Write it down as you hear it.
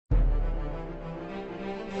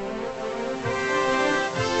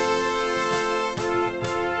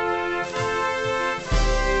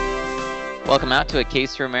Welcome out to A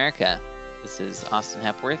Case for America. This is Austin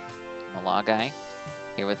Hepworth. I'm a law guy,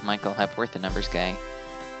 here with Michael Hepworth, the numbers guy.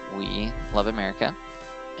 We love America,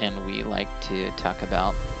 and we like to talk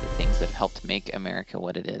about the things that have helped make America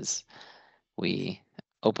what it is. We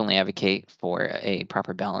openly advocate for a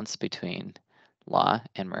proper balance between law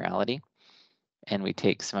and morality, and we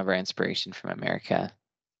take some of our inspiration from America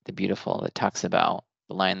the Beautiful, that talks about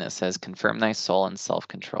the line that says, "Confirm thy soul in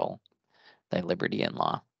self-control, thy liberty in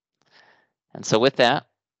law." And so with that,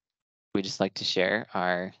 we just like to share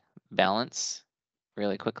our balance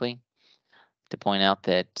really quickly to point out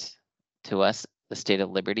that to us, the state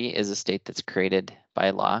of liberty is a state that's created by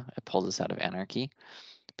law. It pulls us out of anarchy.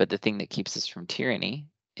 But the thing that keeps us from tyranny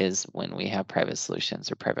is when we have private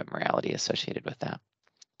solutions or private morality associated with that.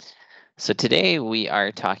 So today we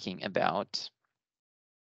are talking about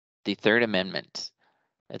the Third Amendment.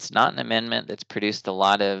 It's not an amendment that's produced a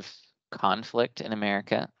lot of conflict in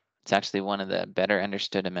America. It's actually one of the better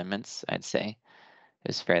understood amendments, I'd say. It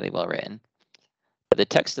was fairly well written. But the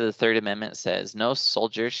text of the Third Amendment says, "No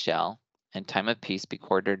soldier shall, in time of peace, be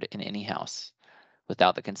quartered in any house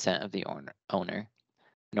without the consent of the owner,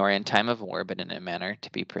 nor in time of war, but in a manner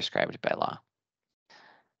to be prescribed by law."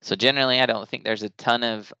 So generally, I don't think there's a ton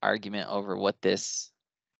of argument over what this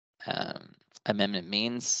amendment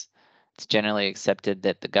means. It's generally accepted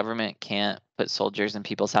that the government can't put soldiers in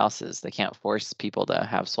people's houses. They can't force people to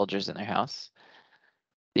have soldiers in their house.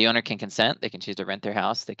 The owner can consent. They can choose to rent their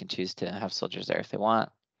house. They can choose to have soldiers there if they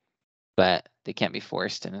want, but they can't be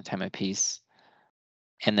forced in a time of peace.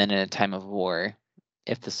 And then in a time of war,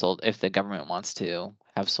 if the government wants to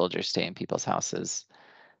have soldiers stay in people's houses,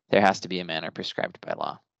 there has to be a manner prescribed by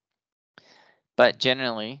law. But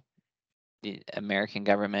generally, the American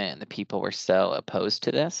government and the people were so opposed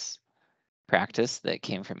to this practice that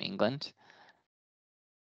came from England.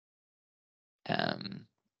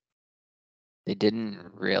 They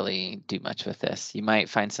didn't really do much with this. You might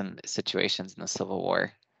find some situations in the Civil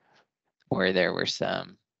War where there were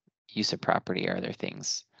some use of property or other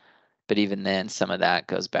things. But even then, some of that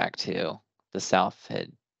goes back to the South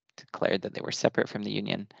had declared that they were separate from the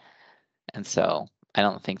Union. And so I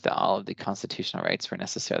don't think that all of the constitutional rights were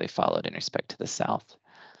necessarily followed in respect to the South.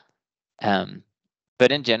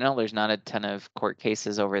 But in general, there's not a ton of court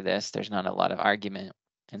cases over this. There's not a lot of argument.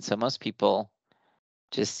 And so most people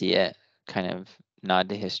just see it, kind of nod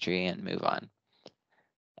to history and move on.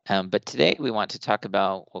 But today we want to talk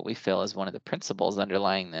about what we feel is one of the principles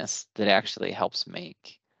underlying this that actually helps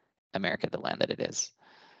make America the land that it is,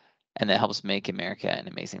 and that helps make America an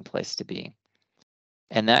amazing place to be.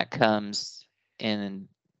 And that comes in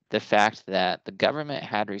the fact that the government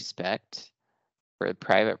had respect for the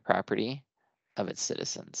private property of its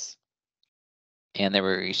citizens. And there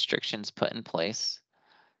were restrictions put in place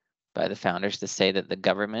by the founders to say that the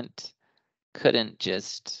government couldn't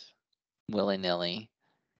just willy-nilly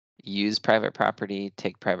use private property,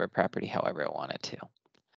 take private property however it wanted to,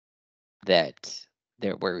 that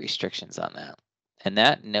there were restrictions on that. And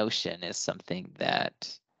that notion is something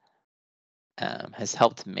that has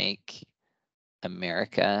helped make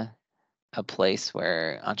America a place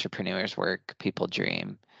where entrepreneurs work, people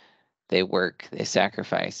dream, they work, they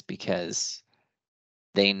sacrifice because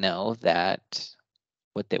they know that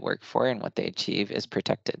what they work for and what they achieve is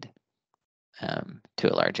protected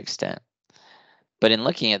to a large extent. But in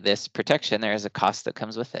looking at this protection, there is a cost that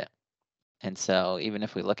comes with it. And so even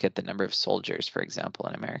if we look at the number of soldiers, for example,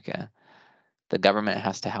 in America, the government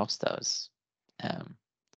has to house those.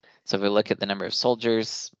 So if we look at the number of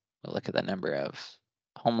soldiers, we look at the number of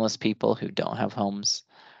homeless people who don't have homes,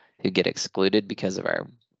 who get excluded because of our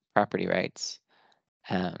property rights.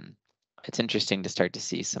 It's interesting to start to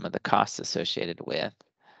see some of the costs associated with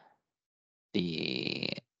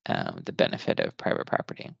the benefit of private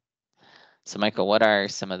property. So Michael, what are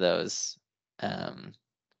some of those,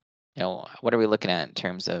 what are we looking at in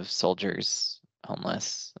terms of soldiers,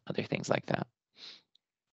 homeless, other things like that?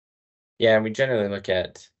 Yeah, we generally look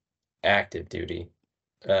at active duty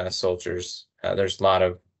soldiers. There's a lot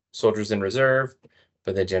of soldiers in reserve,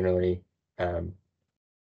 but they generally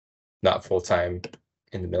not full-time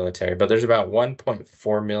in the military. But there's about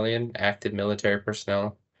 1.4 million active military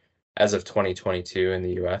personnel as of 2022 in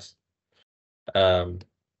the U.S.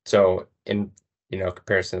 So in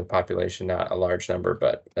comparison to the population, not a large number,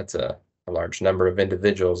 but that's a large number of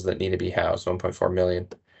individuals that need to be housed, 1.4 million.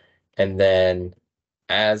 And then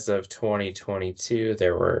as of 2022,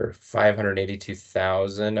 there were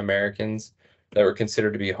 582,000 Americans that were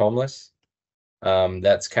considered to be homeless.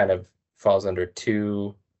 That's kind of falls under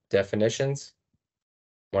two definitions.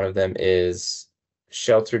 One of them is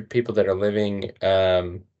sheltered people that are living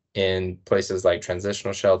in places like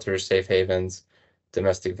transitional shelters, safe havens,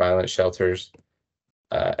 domestic violence shelters.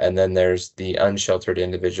 And then there's the unsheltered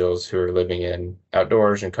individuals who are living in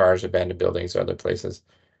outdoors and cars, abandoned buildings, other places.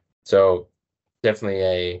 So definitely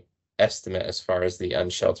a estimate as far as the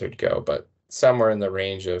unsheltered go, but somewhere in the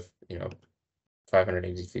range of,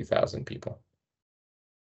 582,000 people.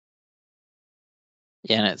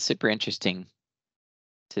 Yeah, and it's super interesting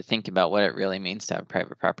to think about what it really means to have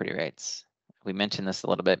private property rights. We mentioned this a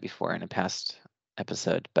little bit before in a past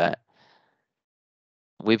episode, but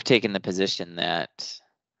we've taken the position that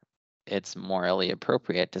it's morally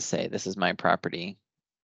appropriate to say this is my property.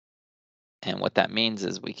 And what that means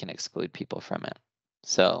is we can exclude people from it.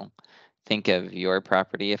 So think of your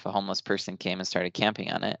property. If a homeless person came and started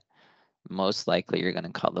camping on it, most likely you're going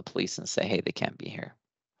to call the police and say, hey, they can't be here.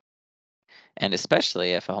 And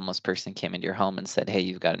especially if a homeless person came into your home and said, hey,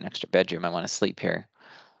 you've got an extra bedroom, I want to sleep here.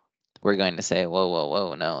 We're going to say, whoa, whoa,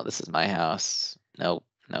 whoa, no, this is my house. Nope,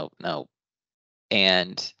 nope, nope.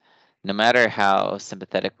 And no matter how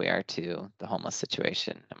sympathetic we are to the homeless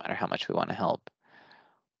situation, no matter how much we want to help,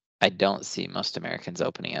 I don't see most Americans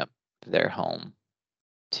opening up their home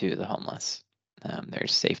to the homeless.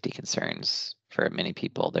 There's safety concerns for many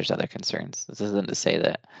people. There's other concerns. This isn't to say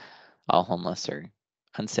that all homeless are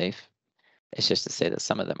unsafe. It's just to say that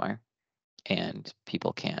some of them are, and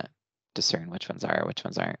people can't discern which ones are, which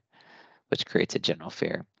ones aren't, which creates a general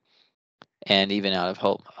fear. And even out of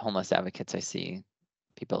homeless advocates, I see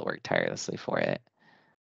people that work tirelessly for it.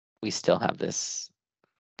 We still have this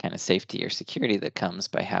kind of safety or security that comes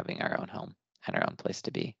by having our own home and our own place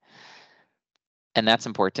to be. And that's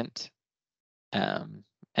important.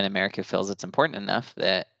 And America feels it's important enough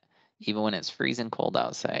that even when it's freezing cold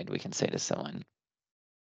outside, we can say to someone,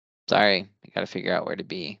 sorry, you got to figure out where to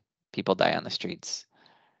be. People die on the streets.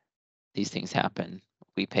 These things happen.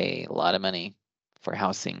 We pay a lot of money for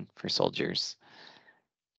housing for soldiers.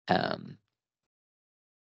 And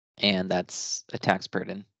that's a tax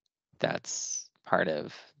burden. That's part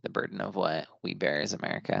of the burden of what we bear as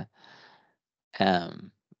America.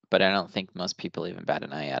 But I don't think most people even bat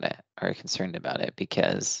an eye at it or are concerned about it,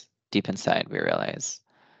 because deep inside we realize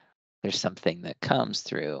there's something that comes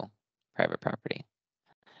through private property.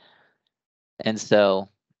 And so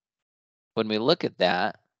when we look at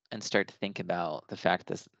that and start to think about the fact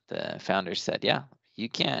that the founders said, yeah, you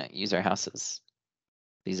can't use our houses.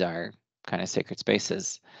 These are kind of sacred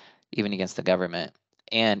spaces, even against the government.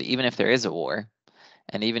 And even if there is a war,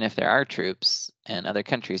 and even if there are troops and other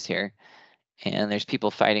countries here, and there's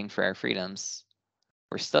people fighting for our freedoms,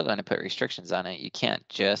 we're still going to put restrictions on it. You can't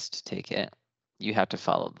just take it. You have to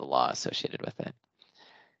follow the law associated with it.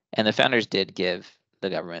 And the founders did give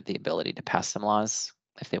the government the ability to pass some laws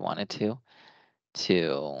if they wanted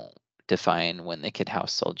to define when they could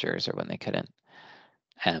house soldiers or when they couldn't.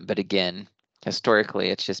 But again, historically,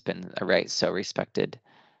 it's just been a right so respected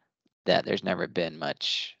that there's never been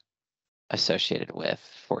much associated with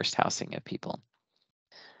forced housing of people.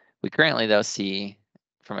 We currently, though, see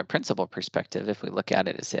from a principle perspective, if we look at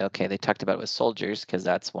it and say, okay, they talked about it with soldiers because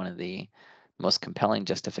that's one of the most compelling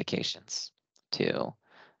justifications to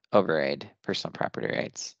override personal property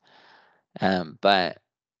rights. But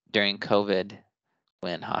during COVID,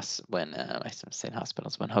 when hotels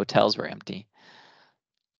were empty,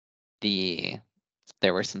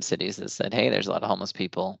 there were some cities that said, hey, there's a lot of homeless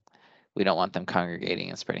people. We don't want them congregating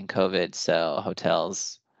and spreading COVID. So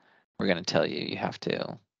hotels, we're going to tell you, you have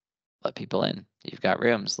to let people in. You've got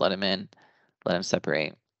rooms, let them in, let them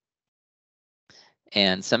separate.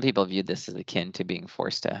 And some people viewed this as akin to being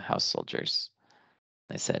forced to house soldiers.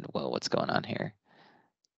 They said, well, what's going on here?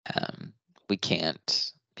 We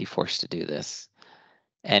can't be forced to do this.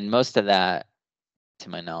 And most of that, to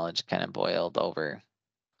my knowledge, kind of boiled over.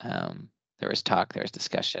 There was talk, there was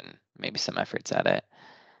discussion, maybe some efforts at it.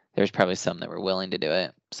 There's probably some that were willing to do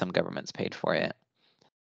it. Some governments paid for it.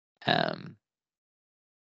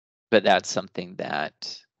 But that's something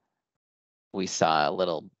that we saw a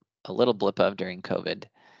little blip of during COVID.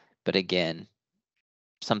 But again,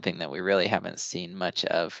 something that we really haven't seen much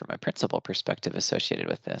of from a principle perspective associated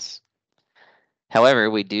with this. However,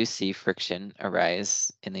 we do see friction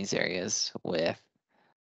arise in these areas with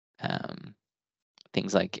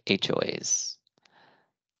things like HOAs.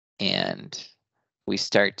 And we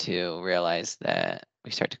start to realize that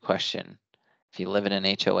we start to question, if you live in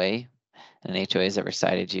an HOA and an HOA has ever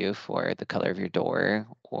cited you for the color of your door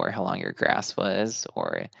or how long your grass was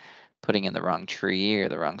or putting in the wrong tree or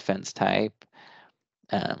the wrong fence type,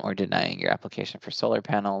 or denying your application for solar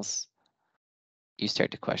panels, you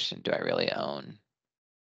start to question, do I really own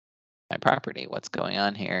my property? What's going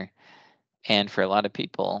on here? And for a lot of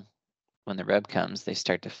people, when the rub comes, they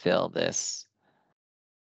start to feel this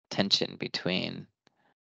tension between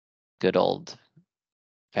good old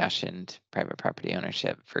fashioned private property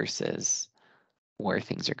ownership versus where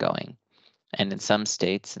things are going. And in some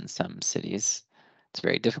states and some cities, it's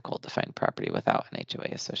very difficult to find property without an HOA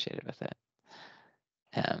associated with it.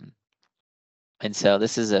 And so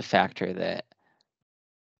this is a factor that,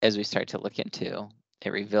 as we start to look into,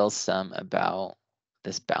 it reveals some about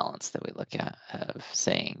this balance that we look at of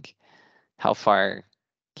saying, how far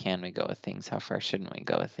can we go with things? How far shouldn't we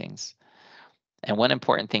go with things? And one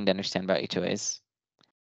important thing to understand about HOAs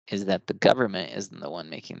is that the government isn't the one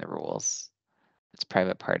making the rules. It's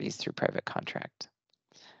private parties through private contract.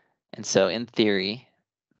 And so in theory,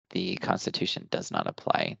 the Constitution does not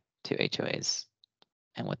apply to HOAs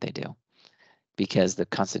and what they do, because the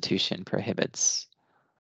Constitution prohibits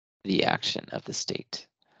the action of the state.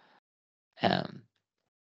 And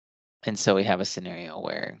so we have a scenario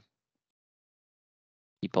where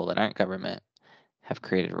people that aren't government have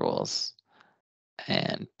created rules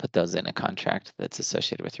and put those in a contract that's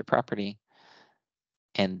associated with your property,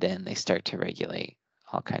 and then they start to regulate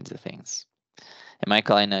all kinds of things. And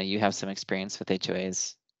Michael, I know you have some experience with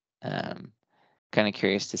HOAs. Kind of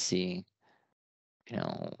curious to see,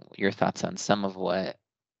 your thoughts on some of what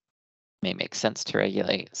may make sense to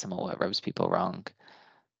regulate, some of what rubs people wrong.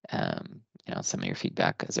 Some of your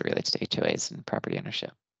feedback as it relates to HOAs and property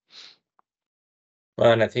ownership.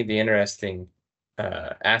 Well, and I think the interesting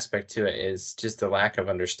aspect to it is just the lack of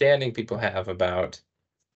understanding people have about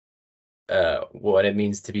what it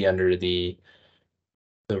means to be under the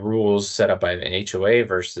rules set up by the HOA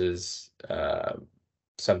versus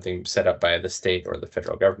something set up by the state or the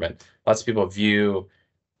federal government. Lots of people view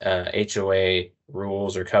HOA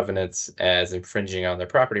rules or covenants as infringing on their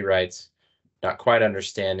property rights, not quite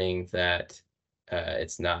understanding that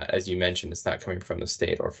it's not, as you mentioned, it's not coming from the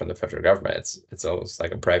state or from the federal government. It's almost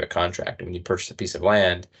like a private contract. When you purchase a piece of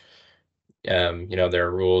land, there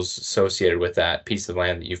are rules associated with that piece of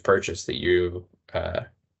land that you've purchased that you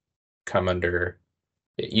come under.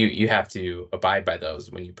 You have to abide by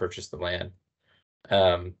those when you purchase the land.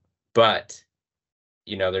 But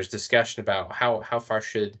there's discussion about how far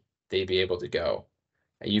should they be able to go.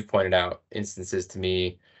 You've pointed out instances to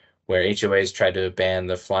me where HOAs tried to ban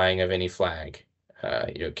the flying of any flag.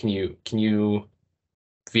 Can you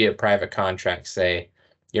via private contract say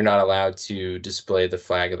you're not allowed to display the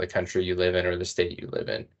flag of the country you live in or the state you live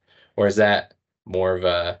in? Or is that more of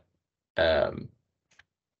a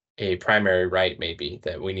primary right maybe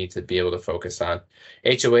that we need to be able to focus on?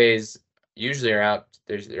 HOAs usually are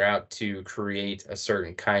out to create a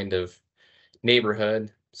certain kind of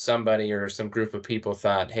neighborhood. Somebody or some group of people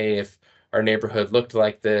thought, hey, if our neighborhood looked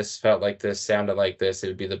like this, felt like this, sounded like this, it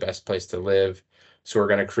would be the best place to live. So we're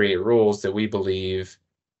going to create rules that we believe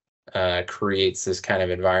creates this kind of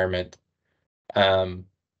environment. One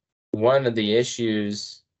of the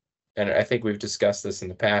issues, and I think we've discussed this in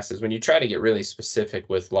the past, is when you try to get really specific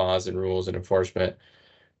with laws and rules and enforcement,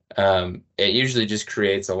 it usually just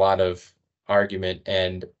creates a lot of argument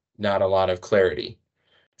and not a lot of clarity.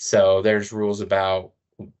 So there's rules about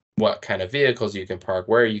what kind of vehicles you can park,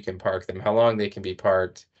 where you can park them, how long they can be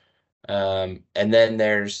parked. And then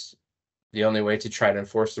there's the only way to try to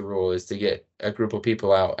enforce the rule is to get a group of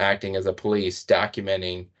people out acting as a police,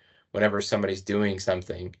 documenting whenever somebody's doing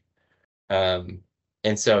something. And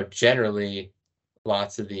so generally,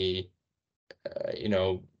 lots of the,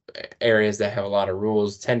 areas that have a lot of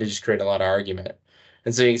rules tend to just create a lot of argument.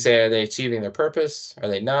 And so you can say, are they achieving their purpose? Are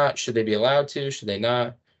they not? Should they be allowed to? Should they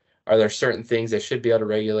not? Are there certain things they should be able to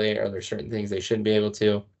regulate? Are there certain things they shouldn't be able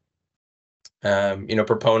to?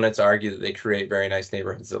 Proponents argue that they create very nice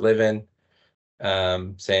neighborhoods to live in,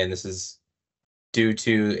 saying this is due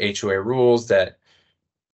to HOA rules that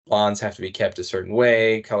lawns have to be kept a certain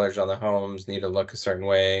way, colors on the homes need to look a certain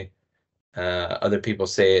way. Other people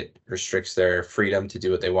say it restricts their freedom to do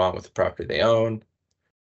what they want with the property they own.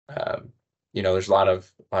 There's a lot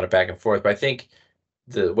of back and forth, but I think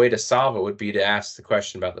the way to solve it would be to ask the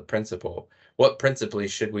question about the principle. What principally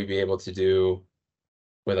should we be able to do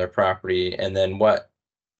with our property? And then what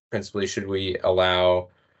principally should we allow,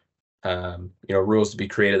 rules to be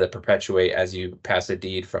created that perpetuate as you pass a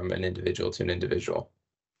deed from an individual to an individual?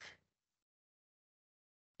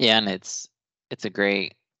 Yeah, and it's a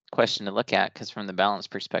great question to look at, because from the balance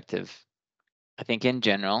perspective, I think in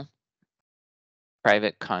general,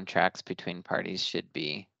 private contracts between parties should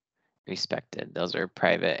be respected. Those are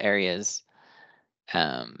private areas.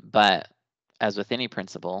 But as with any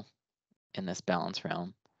principle in this balance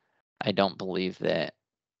realm, I don't believe that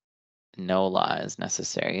no law is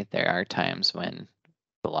necessary. There are times when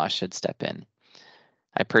the law should step in.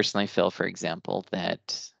 I personally feel, for example,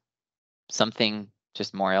 that something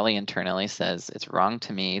just morally internally says it's wrong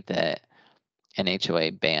to me that an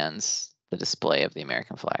HOA bans the display of the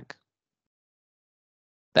American flag.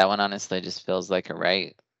 That one honestly just feels like a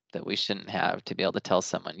right that we shouldn't have, to be able to tell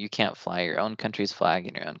someone you can't fly your own country's flag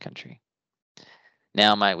in your own country.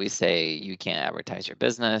 Now, might we say you can't advertise your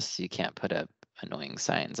business, you can't put up annoying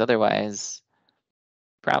signs otherwise?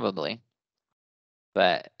 Probably.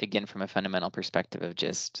 But again, from a fundamental perspective of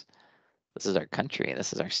just, this is our country,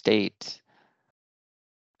 this is our state,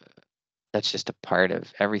 that's just a part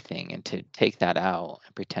of everything. And to take that out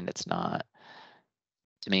and pretend it's not,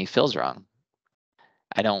 to me, feels wrong.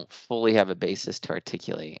 I don't fully have a basis to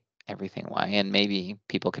articulate everything why, and maybe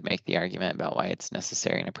people could make the argument about why it's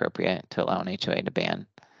necessary and appropriate to allow an HOA to ban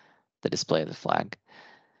the display of the flag.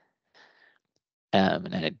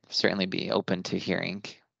 And I'd certainly be open to hearing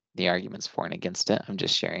the arguments for and against it. I'm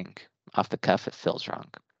just sharing off the cuff, it feels wrong.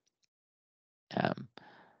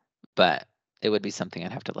 But it would be something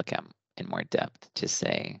I'd have to look at in more depth to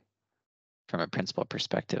say, from a principle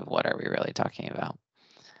perspective, what are we really talking about?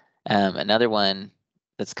 Another one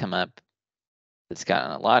that's come up that's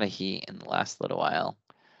gotten a lot of heat in the last little while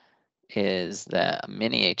is that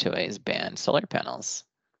many HOAs banned solar panels.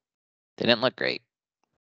 They didn't look great,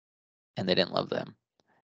 and they didn't love them.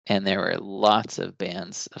 And there were lots of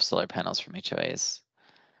bans of solar panels from HOAs.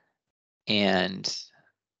 And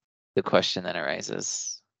the question then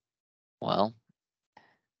arises, well,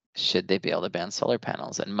 should they be able to ban solar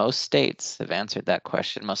panels? And most states have answered that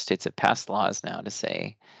question. Most states have passed laws now to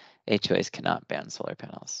say HOAs cannot ban solar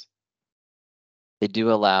panels. They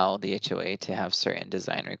do allow the HOA to have certain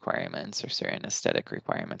design requirements or certain aesthetic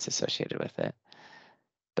requirements associated with it,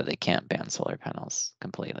 but they can't ban solar panels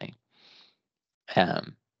completely.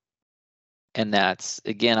 And that's,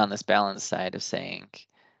 again, on this balance side of saying,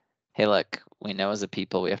 hey, look, we know as a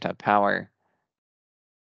people we have to have power.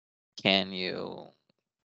 Can you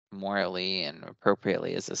morally and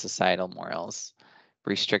appropriately, as a societal morals,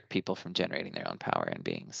 restrict people from generating their own power and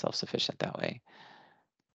being self-sufficient that way?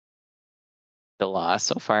 The law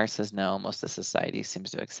so far says no. Most of society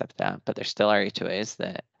seems to accept that, but there still are HOAs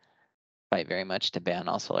that fight very much to ban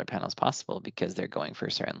all solar panels possible because they're going for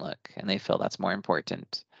a certain look, and they feel that's more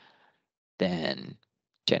important than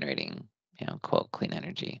generating, quote, clean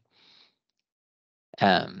energy.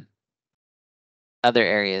 Other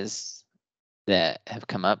areas that have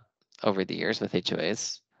come up over the years with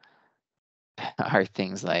HOAs are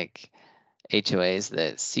things like HOAs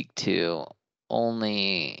that seek to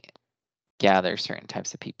only gather certain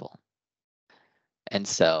types of people. And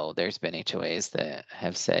so there's been HOAs that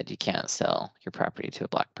have said you can't sell your property to a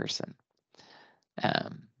Black person.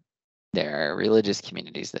 There are religious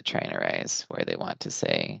communities that try and arise where they want to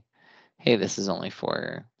say, hey, this is only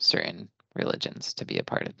for certain religions to be a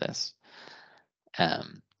part of this.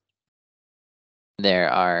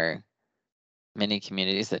 There are many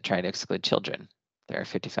communities that try to exclude children. There are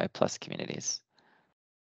 55 plus communities.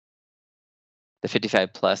 The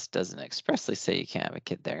 55 plus doesn't expressly say you can't have a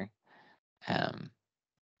kid there,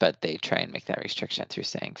 but they try and make that restriction through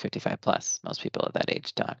saying 55 plus. Most people at that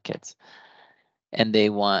age don't have kids. And they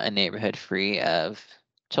want a neighborhood free of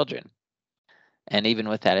children. And even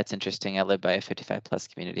with that, it's interesting. I live by a 55 plus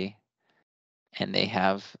community, and they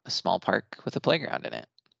have a small park with a playground in it.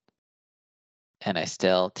 And I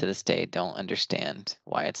still, to this day, don't understand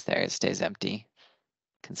why it's there. It stays empty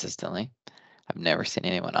consistently. I've never seen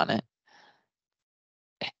anyone on it.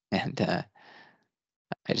 And I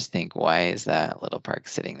just think, why is that little park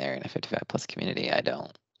sitting there in a 55 plus community? I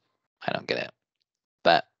don't get it.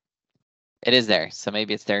 But it is there. So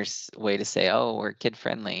maybe it's their way to say, oh, we're kid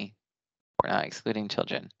friendly. We're not excluding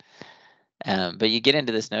children. But you get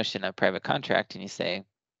into this notion of private contract and you say,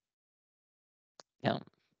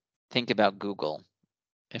 think about Google.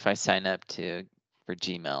 If I sign up for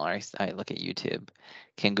Gmail or I look at YouTube,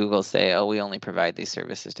 can Google say, oh, we only provide these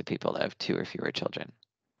services to people that have 2 or fewer children?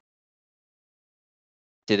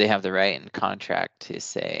 Do they have the right in contract to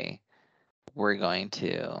say, we're going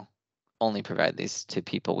to only provide these to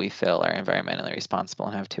people we feel are environmentally responsible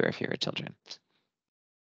and have 2 or fewer children?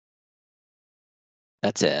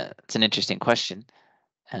 It's an interesting question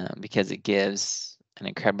because it gives an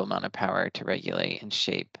incredible amount of power to regulate and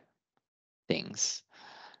shape things.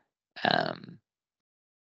 And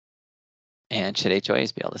should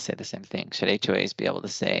HOAs be able to say the same thing? Should HOAs be able to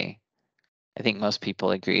say, I think most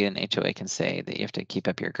people agree an HOA can say that you have to keep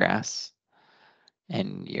up your grass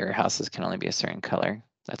and your houses can only be a certain color.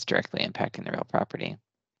 That's directly impacting the real property.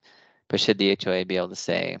 But should the HOA be able to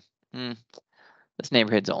say, this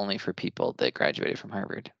neighborhood's only for people that graduated from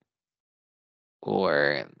Harvard?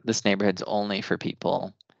 or this neighborhood's only for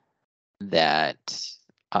people that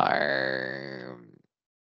are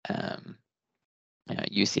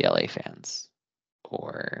UCLA fans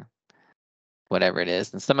or whatever it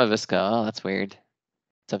is. And some of us go, oh, that's weird.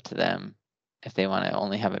 It's up to them. If they want to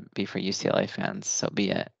only have it be for UCLA fans, so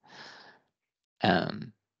be it.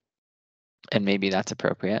 And maybe that's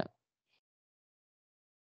appropriate.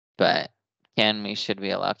 But should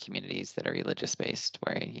we allow communities that are religious based,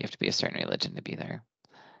 where you have to be a certain religion to be there,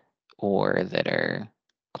 or that are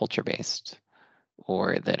culture based,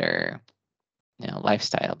 or that are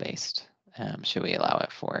lifestyle based? Should we allow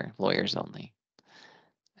it for lawyers only?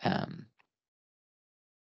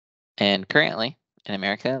 And currently in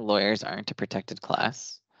America, lawyers aren't a protected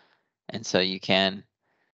class, and so you can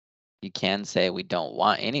say we don't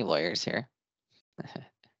want any lawyers here.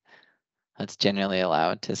 That's generally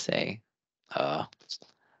allowed to say,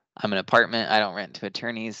 I'm an apartment, I don't rent to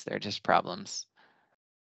attorneys, they're just problems.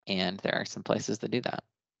 And there are some places that do that.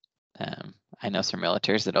 I know some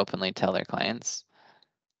realtors that openly tell their clients,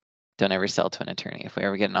 don't ever sell to an attorney. If we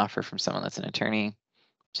ever get an offer from someone that's an attorney,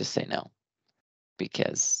 just say no,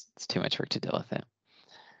 because it's too much work to deal with it.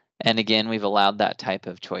 And again, we've allowed that type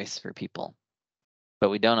of choice for people, but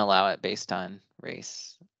we don't allow it based on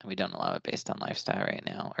race, and we don't allow it based on lifestyle right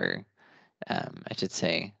now, or I should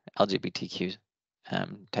say LGBTQ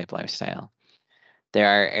type lifestyle. There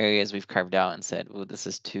are areas we've carved out and said, oh, this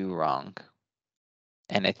is too wrong.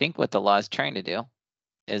 And I think what the law is trying to do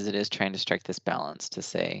is it is trying to strike this balance to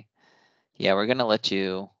say, yeah, we're going to let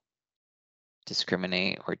you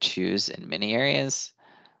discriminate or choose in many areas,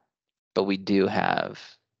 but we do have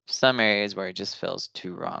some areas where it just feels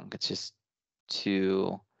too wrong. It's just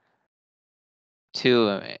too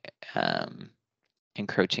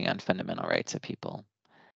encroaching on fundamental rights of people,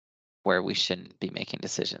 where we shouldn't be making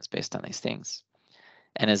decisions based on these things.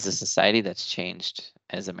 And as a society that's changed,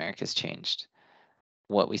 as America's changed,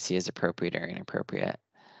 what we see as appropriate or inappropriate.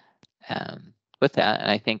 With that, and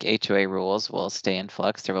I think HOA rules will stay in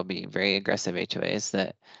flux. There will be very aggressive HOAs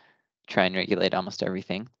that try and regulate almost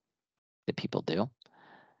everything that people do.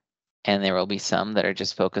 And there will be some that are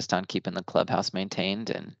just focused on keeping the clubhouse maintained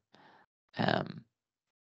and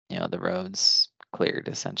the roads cleared,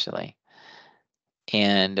 essentially.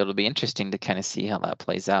 And it'll be interesting to kind of see how that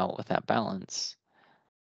plays out with that balance.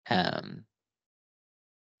 But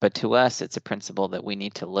to us, it's a principle that we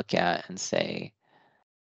need to look at and say,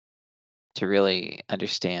 to really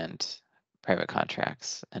understand private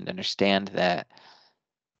contracts and understand that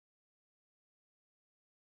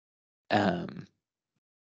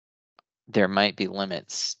there might be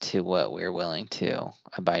limits to what we're willing to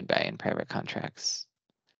abide by in private contracts.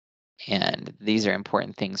 And these are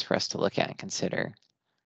important things for us to look at and consider,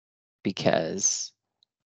 because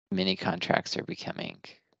many contracts are becoming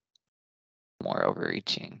more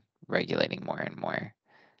overreaching, regulating more and more.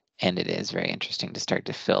 And it is very interesting to start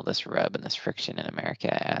to feel this rub and this friction in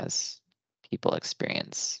America as people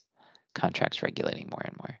experience contracts regulating more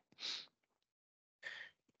and more.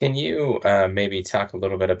 Can you maybe talk a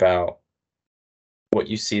little bit about what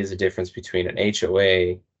you see as a difference between an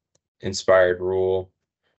HOA inspired rule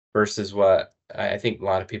versus what I think a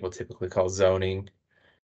lot of people typically call zoning,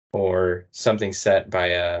 or something set by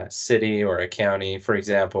a city or a county? For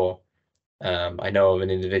example, I know of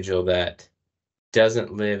an individual that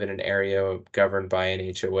doesn't live in an area governed by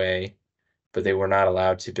an HOA, but they were not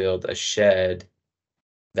allowed to build a shed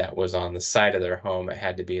that was on the side of their home. It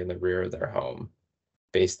had to be in the rear of their home,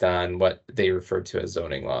 based on what they referred to as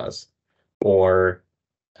zoning laws. Or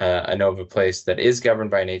I know of a place that is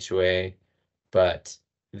governed by an HOA, but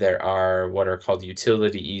there are what are called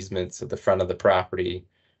utility easements at the front of the property,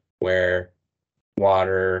 where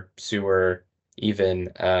water, sewer, even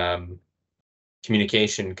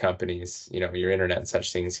communication companies, your internet and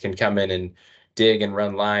such things, can come in and dig and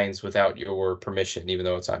run lines without your permission, even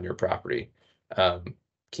though it's on your property. Can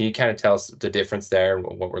you kind of tell us the difference there,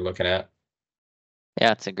 what we're looking at?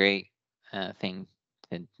 Yeah, it's a great thing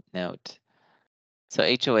to note. So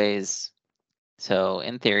HOAs,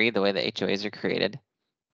 in theory, the way the HOAs are created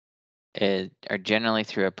are generally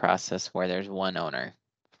through a process where there's one owner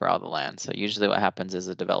for all the land. So usually what happens is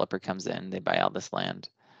a developer comes in, they buy all this land,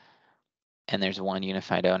 and there's one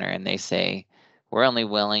unified owner, and they say, we're only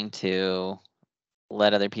willing to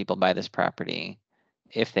let other people buy this property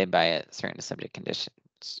if they buy it subject to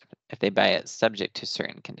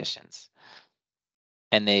certain conditions.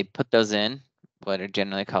 And they put those in what are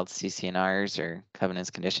generally called CC&Rs, or covenants,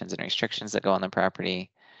 conditions, and restrictions, that go on the property.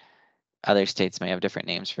 Other states may have different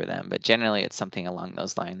names for them, but generally it's something along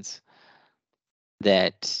those lines,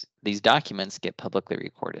 that these documents get publicly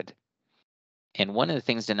recorded. And one of the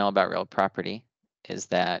things to know about real property is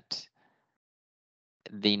that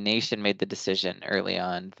the nation made the decision early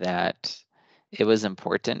on that it was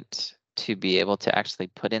important to be able to actually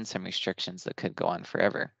put in some restrictions that could go on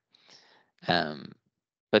forever.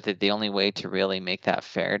 But that the only way to really make that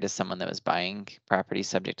fair to someone that was buying property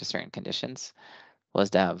subject to certain conditions was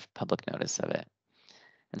to have public notice of it.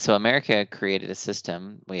 And so America created a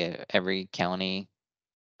system. Every county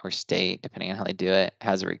or state, depending on how they do it,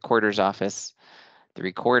 has a recorder's office. The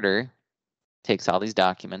recorder takes all these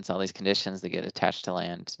documents, all these conditions that get attached to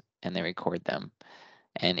land, and they record them.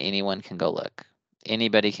 And anyone can go look.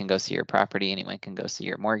 Anybody can go see your property. Anyone can go see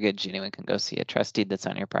your mortgage. Anyone can go see a trust deed that's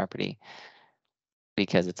on your property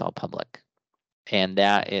because it's all public. And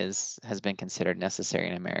that has been considered necessary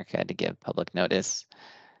in America to give public notice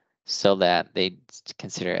so that they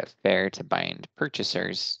consider it fair to bind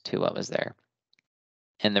purchasers to what was there.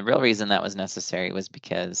 And the real reason that was necessary was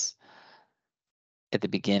because at the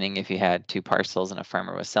beginning, if you had two parcels and a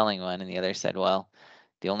farmer was selling one and the other said, well,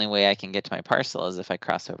 the only way I can get to my parcel is if I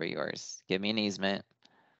cross over yours. Give me an easement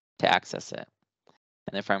to access it.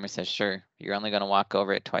 And the farmer says, sure, you're only going to walk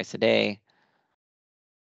over it twice a day.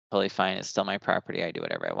 Totally fine. It's still my property. I do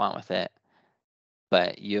whatever I want with it.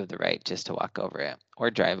 But you have the right just to walk over it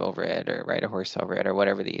or drive over it or ride a horse over it or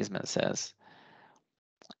whatever the easement says.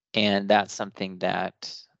 And that's something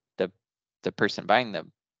that the person buying the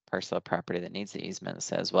parcel of property that needs the easement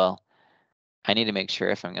says, well, I need to make sure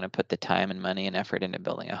if I'm going to put the time and money and effort into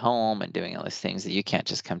building a home and doing all these things that you can't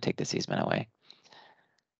just come take this easement away.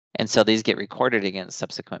 And so these get recorded against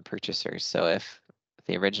subsequent purchasers. So if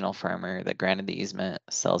the original farmer that granted the easement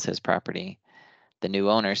sells his property, the new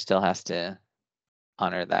owner still has to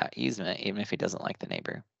honor that easement, even if he doesn't like the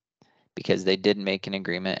neighbor, because they did make an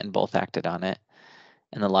agreement and both acted on it,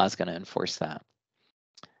 and the law is going to enforce that.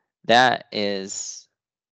 That is,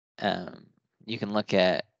 you can look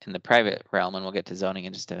at in the private realm, and we'll get to zoning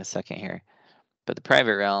in just a second here, but the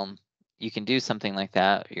private realm, you can do something like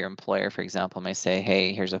that. Your employer, for example, may say,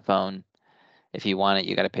 hey, here's a phone. If you want it,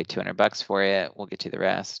 you got to pay $200 for it. We'll get you the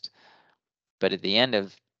rest. But at the end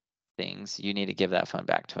of things, you need to give that phone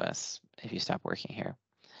back to us if you stop working here.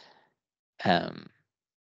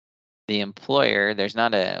 The employer, there's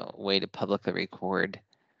not a way to publicly record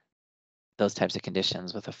those types of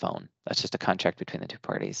conditions with a phone. That's just a contract between the two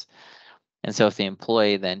parties. And so if the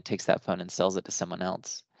employee then takes that phone and sells it to someone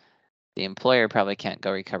else, the employer probably can't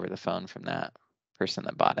go recover the phone from that person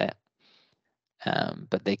that bought it.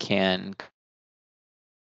 But they can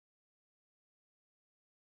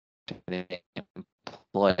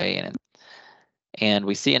employ, and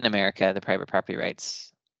we see in America the private property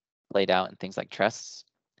rights laid out in things like trusts.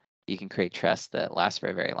 You can create trusts that last for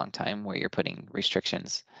a very long time where you're putting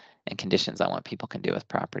restrictions and conditions on what people can do with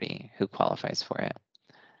property, who qualifies for it,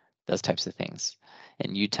 those types of things.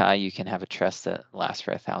 In Utah, you can have a trust that lasts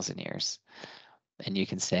for 1,000 years. And you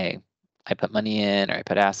can say, I put money in, or I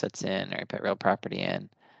put assets in, or I put real property in,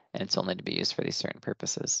 and it's only to be used for these certain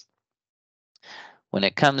purposes. When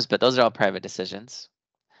it comes, but those are all private decisions.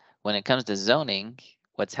 When it comes to zoning,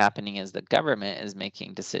 what's happening is the government is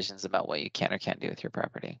making decisions about what you can or can't do with your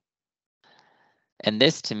property. And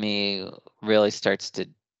this, to me, really starts to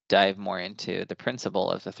dive more into the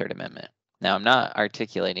principle of the Third Amendment. Now, I'm not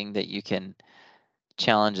articulating that you can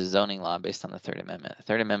challenge a zoning law based on the Third Amendment. The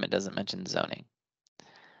Third Amendment doesn't mention zoning.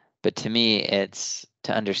 But to me, it's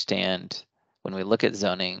to understand when we look at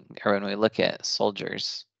zoning, or when we look at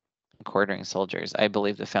soldiers, quartering soldiers, I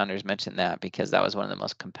believe the founders mentioned that because that was one of the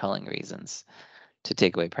most compelling reasons to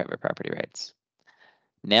take away private property rights.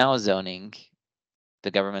 Now zoning,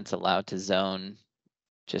 the government's allowed to zone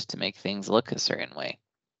just to make things look a certain way.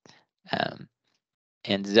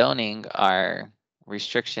 And zoning are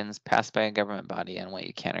restrictions passed by a government body on what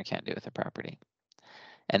you can or can't do with a property.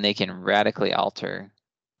 And they can radically alter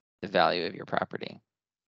the value of your property,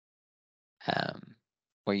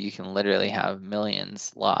 where you can literally have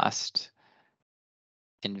millions lost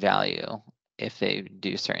in value if they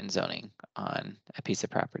do certain zoning on a piece of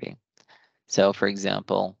property. So for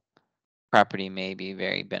example, property may be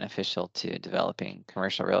very beneficial to developing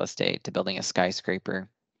commercial real estate, to building a skyscraper,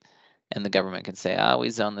 and the government could say, we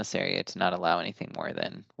zone this area to not allow anything more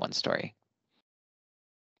than 1 story.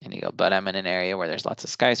 And you go, but I'm in an area where there's lots of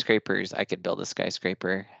skyscrapers. I could build a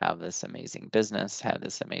skyscraper, have this amazing business, have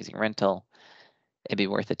this amazing rental. It'd be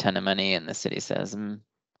worth a ton of money. And the city says,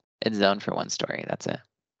 it's zoned for 1 story. That's it.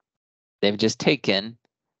 They've just taken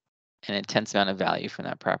an intense amount of value from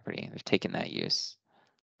that property. They've taken that use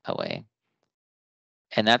away.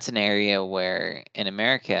 And that's an area where in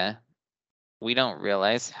America, we don't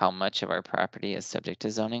realize how much of our property is subject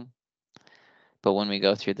to zoning. But when we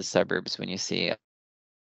go through the suburbs, when you see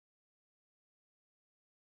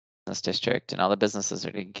business district and all the businesses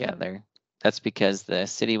are together, that's because the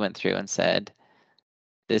city went through and said,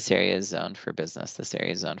 this area is zoned for business, this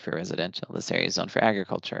area is zoned for residential, this area is zoned for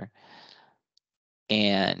agriculture.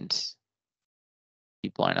 And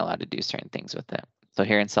people aren't allowed to do certain things with it. So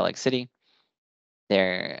here in Salt Lake City,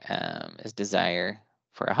 there is desire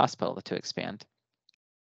for a hospital to expand.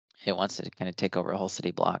 It wants to kind of take over a whole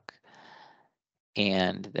city block.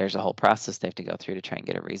 And there's a whole process they have to go through to try and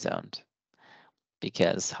get it rezoned,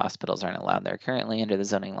 because hospitals aren't allowed there currently under the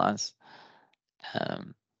zoning laws.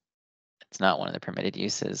 It's not one of the permitted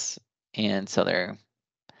uses. And so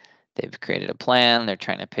they've created a plan. They're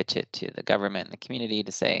trying to pitch it to the government and the community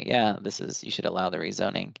to say, yeah, you should allow the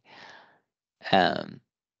rezoning. And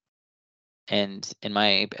in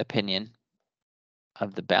my opinion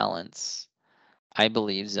of the balance, I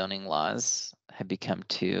believe zoning laws have become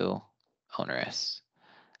too onerous.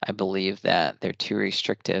 I believe that they're too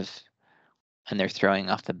restrictive and they're throwing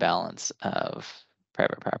off the balance of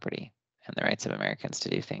private property and the rights of Americans to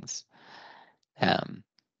do things. And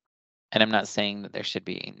I'm not saying that there should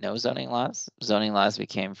be no zoning laws. Zoning laws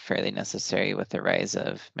became fairly necessary with the rise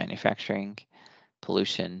of manufacturing,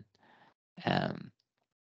 pollution.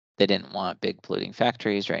 They didn't want big polluting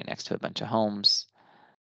factories right next to a bunch of homes.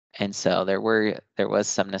 And so there was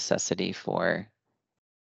some necessity for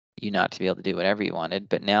you not to be able to do whatever you wanted.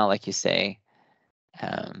 But now, like you say,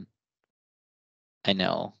 I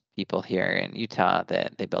know people here in Utah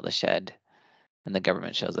that they build a shed and the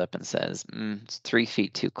government shows up and says, it's 3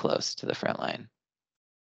 feet too close to the front line.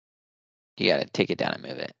 You got to take it down and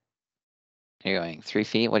move it. And you're going, 3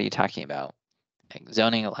 feet? What are you talking about? Like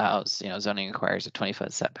zoning allows, zoning requires a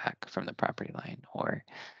 20-foot setback from the property line, or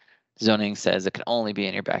zoning says it can only be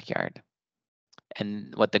in your backyard.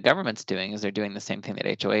 And what the government's doing is they're doing the same thing that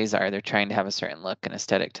HOAs are. They're trying to have a certain look and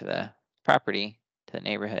aesthetic to the property, to the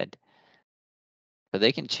neighborhood. But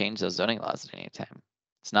they can change those zoning laws at any time.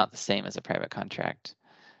 It's not the same as a private contract.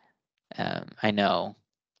 I know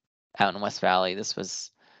out in West Valley,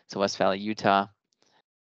 West Valley, Utah,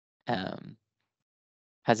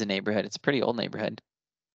 has a neighborhood. It's a pretty old neighborhood.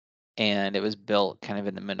 And it was built kind of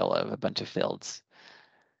in the middle of a bunch of fields.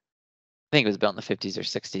 I think it was built in the 50s or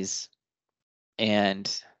 60s.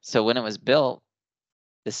 And so when it was built,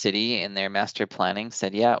 the city in their master planning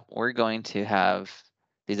said, yeah, we're going to have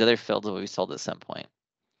these other fields will be sold at some point.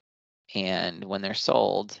 And when they're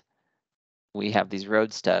sold, we have these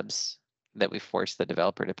road stubs that we force the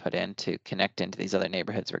developer to put in to connect into these other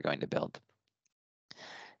neighborhoods we're going to build.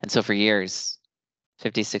 And so for years,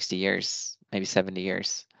 50, 60 years, maybe 70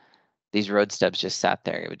 years, these road stubs just sat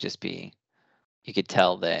there. It would just be, you could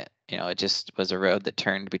tell that, it just was a road that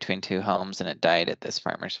turned between two homes and it died at this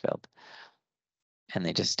farmer's field. And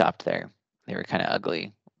they just stopped there. They were kind of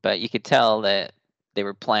ugly, but you could tell that they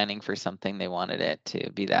were planning for something. They wanted it to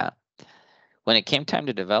be that. When it came time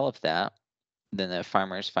to develop that, then the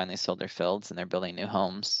farmers finally sold their fields and they're building new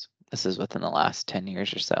homes. This is within the last 10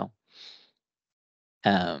 years or so.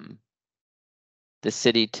 The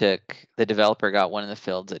city the developer got one of the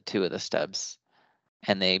fields at 2 of the stubs,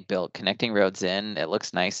 and they built connecting roads in. It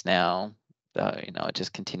looks nice now. It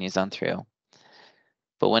just continues on through.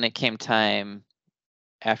 But when it came time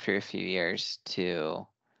after a few years to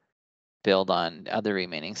build on other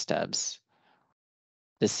remaining stubs,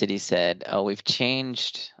 the city said, oh, we've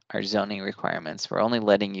changed our zoning requirements. We're only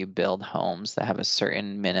letting you build homes that have a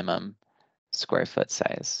certain minimum square foot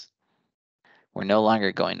size. We're no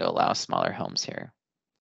longer going to allow smaller homes here.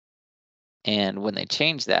 And when they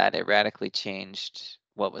changed that, it radically changed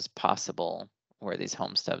what was possible where these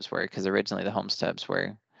home stubs were, because originally the home stubs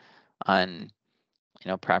were on,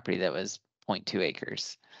 property that was 0.2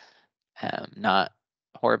 acres. Not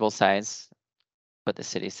horrible size, but the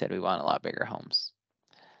city said we want a lot bigger homes.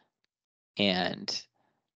 And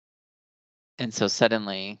so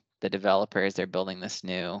suddenly the developers, they're building this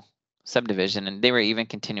new subdivision, and they were even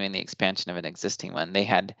continuing the expansion of an existing one. They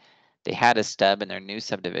had a stub in their new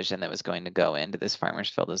subdivision that was going to go into this farmer's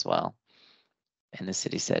field as well. And the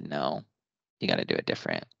city said, no, you got to do it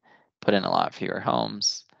different. Put in a lot fewer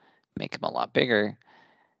homes, make them a lot bigger.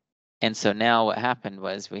 And so now what happened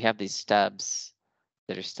was we have these stubs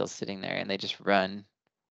that are still sitting there, and they just run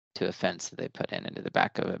to a fence that they put in into the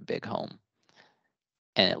back of a big home.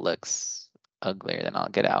 And it looks uglier than all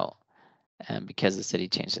get out, because the city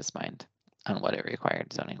changed its mind on what it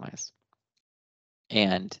required zoning-wise.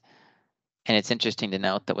 And it's interesting to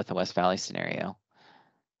note that with the West Valley scenario,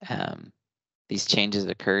 these changes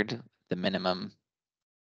occurred, the minimum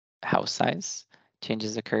house size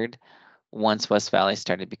changes occurred once West Valley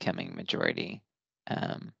started becoming majority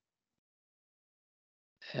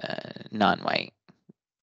non-white.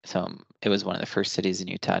 So it was one of the first cities in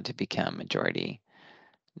Utah to become majority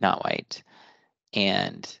not white.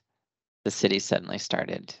 And the city suddenly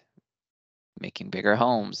started making bigger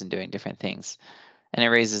homes and doing different things. And it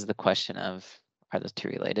raises the question of, are those two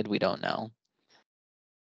related? We don't know.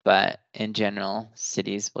 But in general,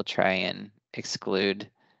 cities will try and exclude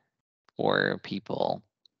poor people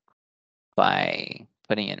by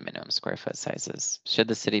putting in minimum square foot sizes. Should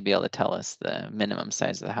the city be able to tell us the minimum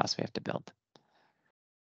size of the house we have to build?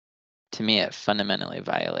 To me, it fundamentally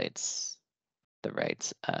violates the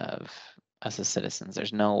rights of us as citizens.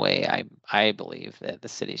 There's no way I believe that the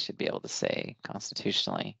city should be able to say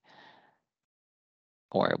constitutionally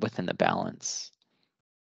or within the balance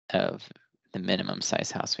of the minimum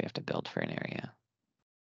size house we have to build for an area.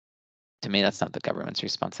 To me, that's not the government's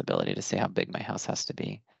responsibility to say how big my house has to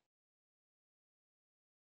be.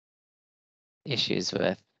 Issues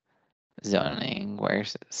with zoning where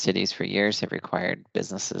cities for years have required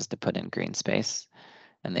businesses to put in green space,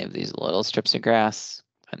 and they have these little strips of grass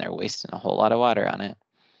and they're wasting a whole lot of water on it.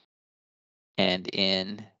 And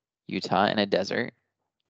in Utah, in a desert,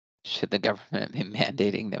 should the government be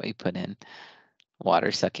mandating that we put in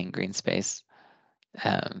water sucking green space?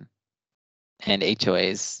 And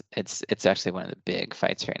HOAs, it's actually one of the big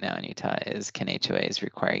fights right now in Utah is, can HOAs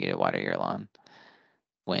require you to water your lawn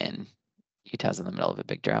when Utah's in the middle of a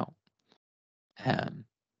big drought? But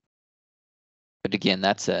again,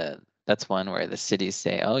 that's one where the cities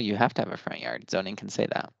say, oh, you have to have a front yard. Zoning can say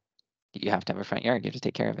that. You have to have a front yard. You have to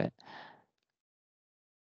take care of it.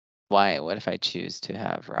 Why? What if I choose to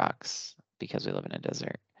have rocks because we live in a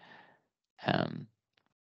desert?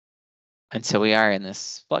 And so we are in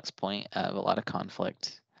this flux point of a lot of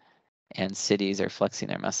conflict, and cities are flexing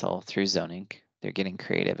their muscle through zoning. They're getting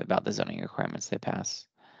creative about the zoning requirements they pass,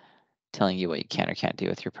 telling you what you can or can't do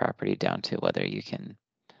with your property, down to whether you can,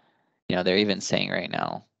 they're even saying right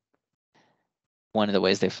now, one of the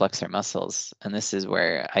ways they flex their muscles, and this is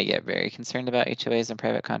where I get very concerned about HOAs and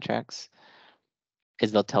private contracts,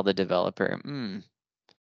 is they'll tell the developer,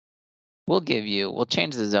 we'll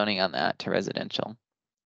change the zoning on that to residential,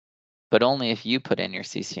 but only if you put in your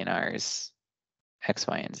CC&Rs X,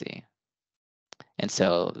 Y, and Z. And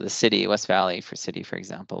so the city, West Valley for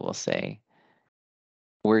example, will say,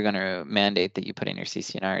 we're going to mandate that you put in your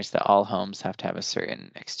CC&Rs that all homes have to have a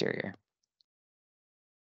certain exterior.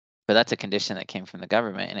 But that's a condition that came from the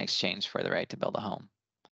government in exchange for the right to build a home.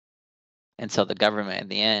 And so the government at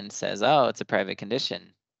the end says, oh, it's a private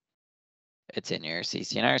condition. It's in your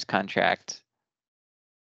CC&Rs contract.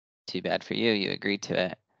 Too bad for you, you agreed to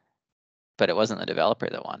it. But it wasn't the developer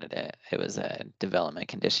that wanted it. It was a development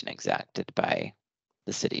condition exacted by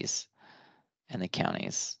the cities and the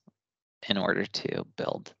counties in order to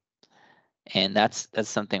build. And that's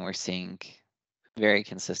something we're seeing very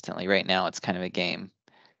consistently. Right now, it's kind of a game.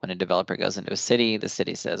 When a developer goes into a city, the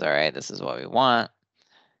city says, all right, this is what we want.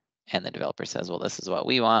 And the developer says, well, this is what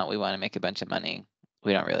we want. We want to make a bunch of money.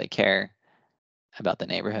 We don't really care about the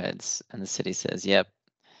neighborhoods. And the city says, yep,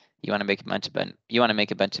 you want to make a bunch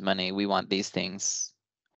of money. We want these things.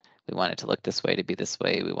 We want it to look this way, to be this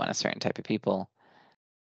way. We want a certain type of people.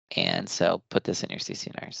 And so put this in your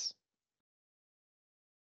CC&Rs.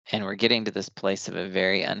 And we're getting to this place of a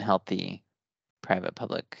very unhealthy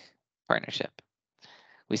private-public partnership.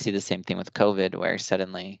 We see the same thing with COVID, where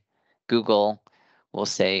suddenly Google will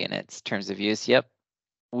say in its terms of use, yep,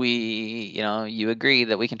 you agree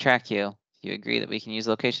that we can track you. You agree that we can use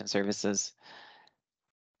location services.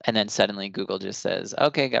 And then suddenly Google just says,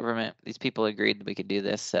 okay, government, these people agreed that we could do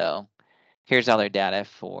this. So here's all their data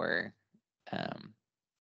for,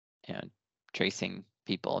 tracing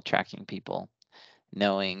people, tracking people,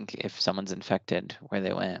 knowing if someone's infected, where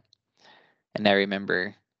they went. And I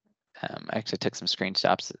remember, I actually took some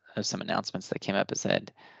screenshots of some announcements that came up and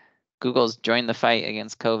said, Google's joined the fight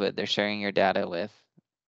against COVID. They're sharing your data with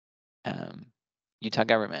Utah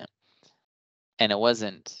government. And it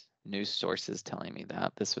wasn't news sources telling me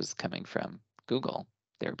that. This was coming from Google.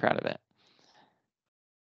 They were proud of it.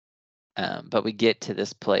 But we get to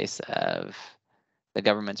this place of the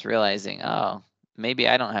government's realizing, oh, maybe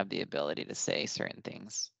I don't have the ability to say certain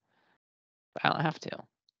things. But I don't have to.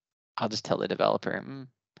 I'll just tell the developer,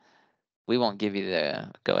 we won't give you the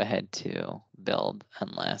go-ahead to build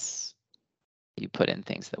unless you put in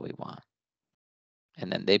things that we want. And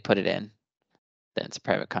then they put it in. Then it's a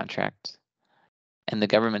private contract. And the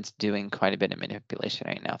government's doing quite a bit of manipulation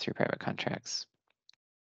right now through private contracts.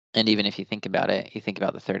 And even if you think about it, you think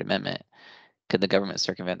about the Third Amendment. Could the government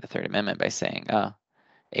circumvent the Third Amendment by saying, oh,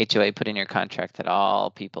 HOA put in your contract that all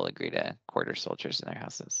people agree to quarter soldiers in their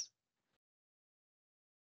houses?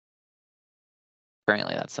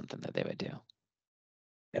 Currently, that's something that they would do.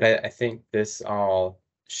 And I think this all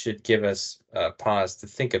should give us a pause to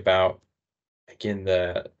think about, again,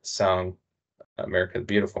 the song America the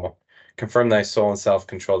Beautiful. Confirm thy soul and self,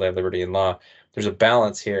 control thy liberty and law. There's a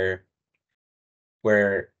balance here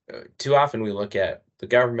where too often we look at the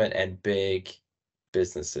government and big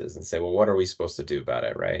businesses and say, well, what are we supposed to do about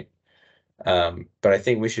it, right? But I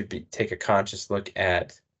think we should take a conscious look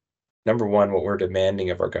at, number one, what we're demanding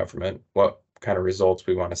of our government, what kind of results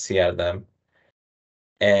we want to see out of them.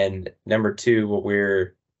 And number two,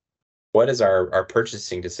 what is our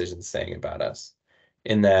purchasing decision saying about us?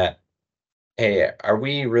 In that, hey, are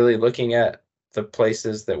we really looking at the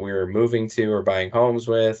places that we're moving to or buying homes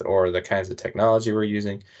with, or the kinds of technology we're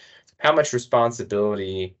using? How much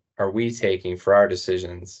responsibility are we taking for our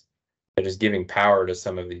decisions that is giving power to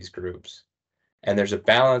some of these groups? And there's a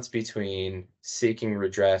balance between seeking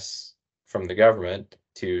redress from the government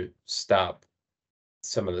to stop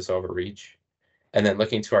some of this overreach, and then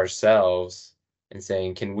looking to ourselves and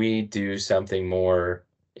saying, can we do something more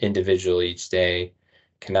individual each day?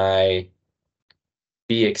 Can I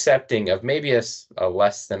be accepting of maybe a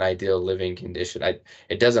less than ideal living condition?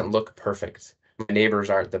 It doesn't look perfect. My neighbors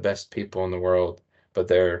aren't the best people in the world, but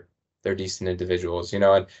they're decent individuals,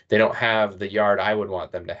 and they don't have the yard I would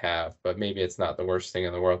want them to have, but maybe it's not the worst thing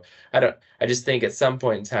in the world. I just think at some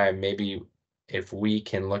point in time, maybe if we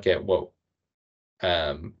can look at what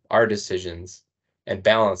our decisions and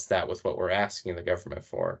balance that with what we're asking the government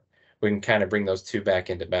for, we can kind of bring those two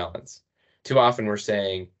back into balance. Too often we're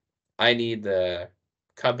saying, I need the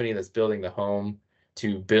company that's building the home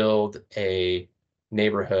to build a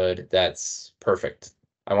neighborhood that's perfect.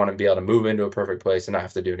 I want to be able to move into a perfect place and not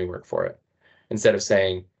have to do any work for it. Instead of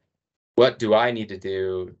saying, what do I need to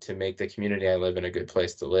do to make the community I live in a good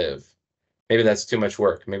place to live? Maybe that's too much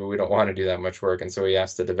work. Maybe we don't want to do that much work. And so we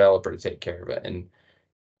ask the developer to take care of it. And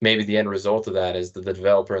maybe the end result of that is that the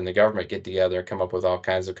developer and the government get together and come up with all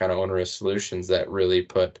kinds of kind of onerous solutions that really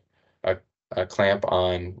put a clamp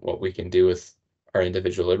on what we can do with our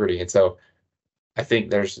individual liberty. And so I think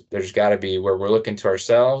there's got to be where we're looking to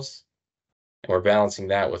ourselves and we're balancing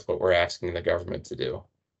that with what we're asking the government to do.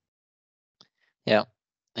 Yeah,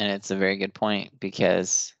 and it's a very good point,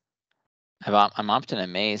 because I'm often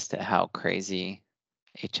amazed at how crazy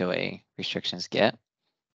HOA restrictions get,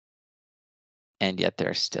 and yet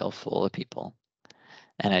they're still full of people.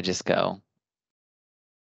 And I just go,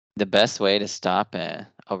 the best way to stop an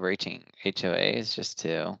overreaching HOA is just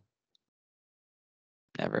to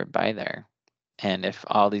never buy there. And if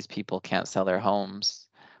all these people can't sell their homes,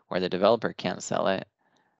 or the developer can't sell it,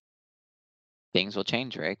 things will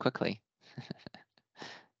change very quickly.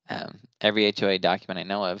 Every HOA document I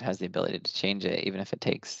know of has the ability to change it, even if it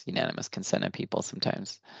takes unanimous consent of people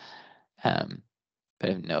sometimes. But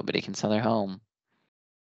if nobody can sell their home,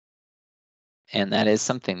 and that is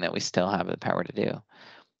something that we still have the power to do.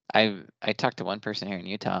 I talked to one person here in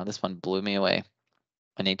Utah. This one blew me away.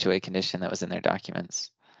 An HOA condition that was in their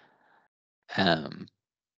documents,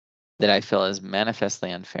 that I feel is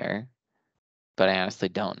manifestly unfair, but I honestly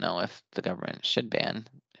don't know if the government should ban.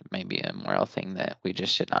 It may be a moral thing that we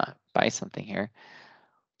just should not buy something here.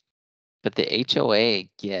 But the HOA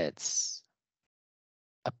gets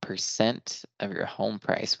a % of your home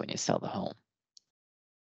price when you sell the home.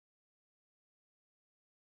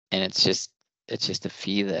 And it's just a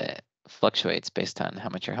fee that fluctuates based on how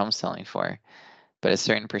much your home's selling for. But a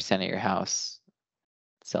certain % of your house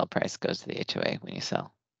sell price goes to the HOA when you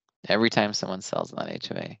sell. Every time someone sells on that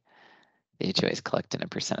HOA, the HOA is collecting a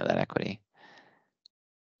 % of that equity.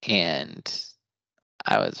 And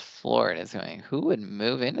I was floored as going, who would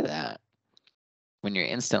move into that when you're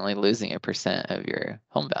instantly losing a % of your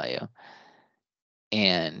home value?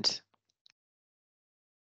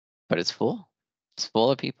 But it's full. It's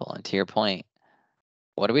full of people. And to your point,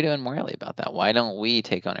 what are we doing morally about that? Why don't we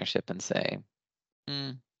take ownership and say,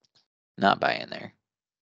 not buying there?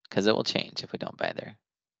 Because it will change if we don't buy there.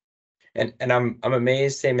 And I'm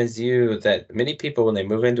amazed, same as you, that many people, when they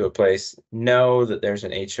move into a place, know that there's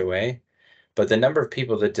an HOA, but the number of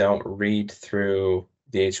people that don't read through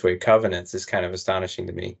the HOA covenants is kind of astonishing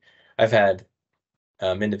to me. I've had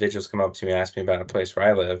individuals come up to me, ask me about a place where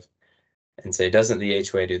I live, and say, doesn't the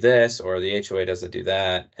HOA do this, or the HOA doesn't do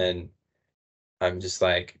that? And I'm just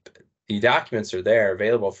like, the documents are there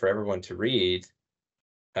available for everyone to read.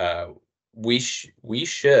 We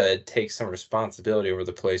should take some responsibility over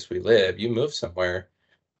the place we live. You move somewhere,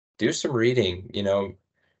 do some reading,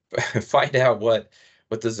 find out what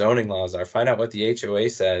the zoning laws are, find out what the HOA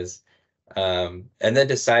says, and then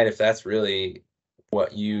decide if that's really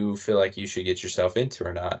what you feel like you should get yourself into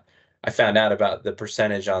or not. I found out about the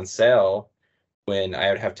percentage on sale when I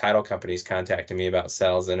would have title companies contacting me about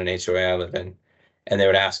sales in an HOA I live in, and they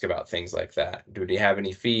would ask about things like that. Do we have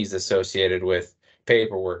any fees associated with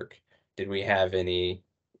paperwork? Did we have any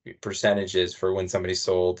percentages for when somebody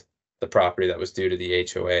sold the property that was due to the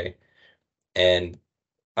HOA? And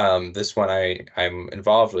this one I'm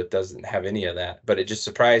involved with doesn't have any of that, but it just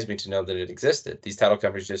surprised me to know that it existed. These title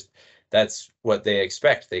companies that's what they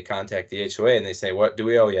expect. They contact the HOA and they say, what do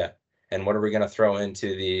we owe you? And what are we going to throw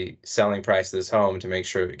into the selling price of this home to make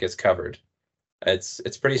sure it gets covered? It's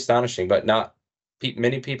pretty astonishing, but not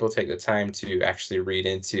many people take the time to actually read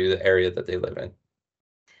into the area that they live in.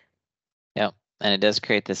 Yep. And it does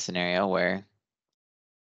create this scenario where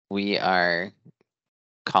we are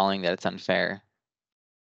calling that it's unfair.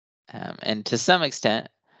 And to some extent,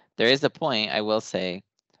 there is a point, I will say,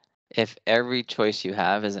 if every choice you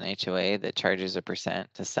have is an HOA that charges a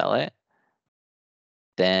 % to sell it,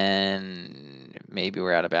 then maybe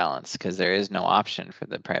we're out of balance because there is no option for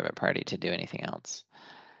the private party to do anything else.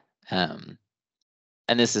 And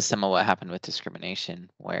this is some of what happened with discrimination,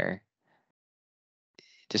 where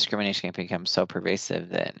discrimination can become so pervasive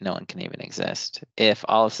that no one can even exist. If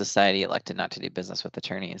all of society elected not to do business with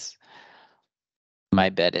attorneys, my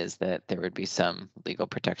bet is that there would be some legal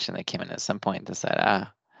protection that came in at some point that said,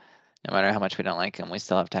 no matter how much we don't like them, we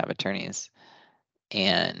still have to have attorneys.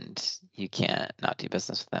 And you can't not do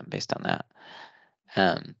business with them based on that.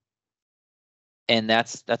 And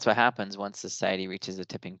that's what happens once society reaches a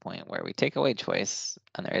tipping point where we take away choice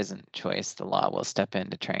and there isn't choice. The law will step in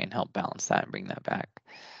to try and help balance that and bring that back.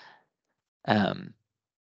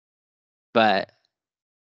 But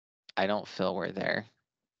I don't feel we're there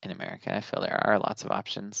in America. I feel there are lots of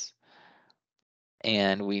options,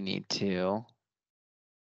 and we need to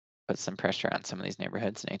put some pressure on some of these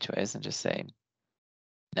neighborhoods and HOAs and just say,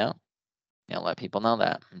 no, let people know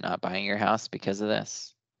that I'm not buying your house because of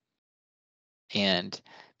this.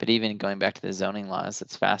 But even going back to the zoning laws,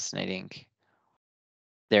 it's fascinating.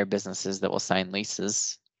 There are businesses that will sign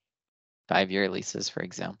leases, 5-year leases, for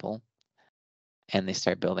example, and they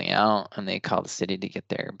start building out and they call the city to get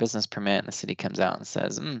their business permit, and the city comes out and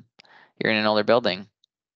says, you're in an older building.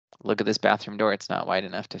 Look at this bathroom door. It's not wide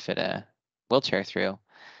enough to fit a wheelchair through.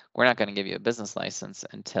 We're not going to give you a business license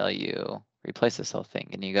until you replace this whole thing.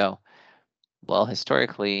 And you go, well,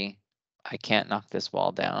 historically, I can't knock this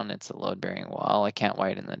wall down. It's a load-bearing wall. I can't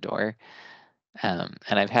widen the door. And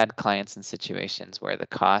I've had clients in situations where the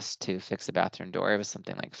cost to fix a bathroom door was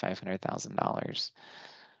something like $500,000.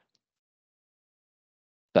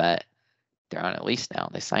 But they're on a lease now.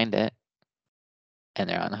 They signed it. And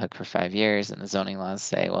they're on the hook for 5 years. And the zoning laws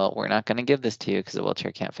say, well, we're not going to give this to you because the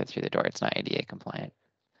wheelchair can't fit through the door. It's not ADA compliant.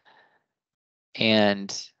 And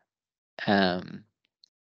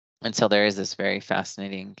so there is this very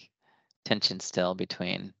fascinating tension still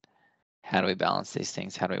between how do we balance these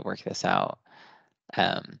things? How do we work this out?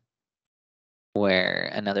 Where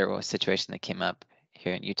another situation that came up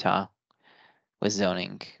here in Utah was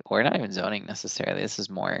zoning, or not even zoning necessarily. This is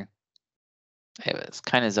more, it was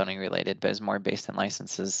kind of zoning related, but it's more based on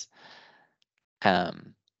licenses.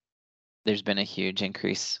 There's been a huge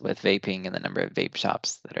increase with vaping and the number of vape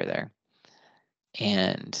shops that are there.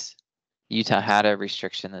 And Utah had a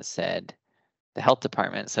restriction that said the health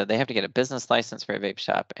department, so they have to get a business license for a vape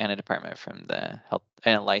shop and a department from the health,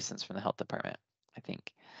 and a license from the health department, I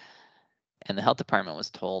think. And the health department was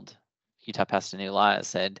told, Utah passed a new law that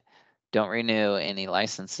said, don't renew any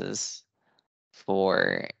licenses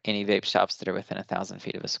for any vape shops that are within 1,000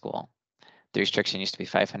 feet of a school. The restriction used to be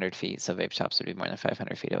 500 feet, so vape shops would be more than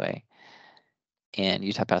 500 feet away. And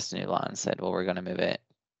Utah passed a new law and said, well, we're going to move it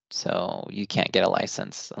so you can't get a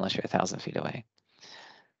license unless you're 1,000 feet away.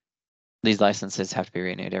 These licenses have to be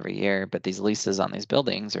renewed every year, but these leases on these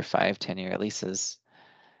buildings are 5-10-year leases.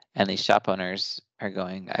 And these shop owners are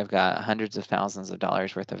going, I've got hundreds of thousands of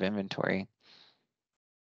dollars worth of inventory.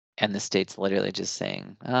 And the state's literally just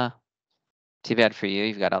saying, too bad for you.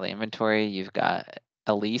 You've got all the inventory. You've got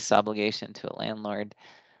a lease obligation to a landlord,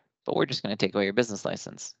 but we're just going to take away your business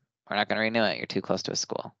license. We're not going to renew it. You're too close to a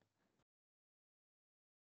school.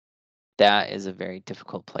 That is a very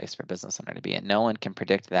difficult place for a business owner to be in. No one can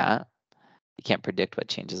predict that. You can't predict what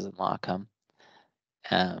changes in law come.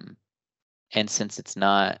 And since it's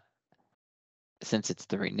the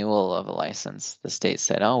renewal of a license, the state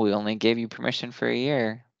said, oh, we only gave you permission for a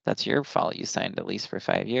year. That's your fault. You signed a lease for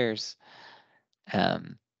 5 years.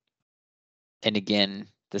 And again,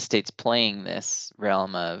 the state's playing this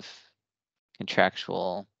realm of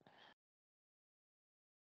contractual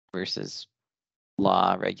versus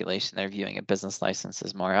law regulation. They're viewing a business license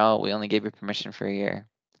as more, oh, we only gave you permission for a year.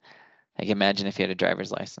 Like imagine if you had a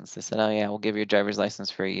driver's license. They said, oh yeah, we'll give you a driver's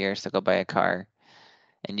license for a year, so go buy a car.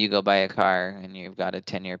 And you go buy a car and you've got a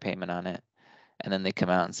 10-year payment on it. And then they come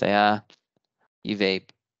out and say, you vape,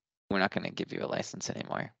 we're not going to give you a license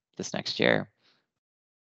anymore this next year.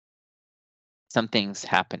 Something's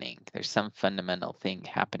happening. There's some fundamental thing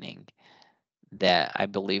happening that I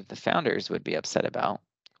believe the founders would be upset about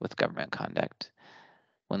with government conduct.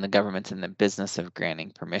 When the government's in the business of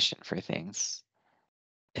granting permission for things,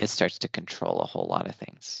 it starts to control a whole lot of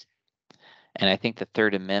things. And I think the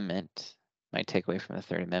Third Amendment, my takeaway from the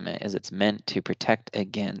Third Amendment, is it's meant to protect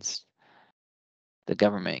against the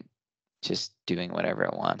government just doing whatever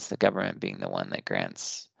it wants, the government being the one that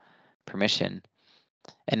grants permission.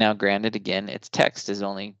 And now, granted, again, its text is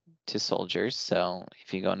only to soldiers. So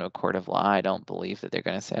if you go into a court of law, I don't believe that they're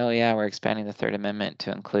going to say, oh, yeah, we're expanding the Third Amendment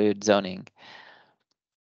to include zoning.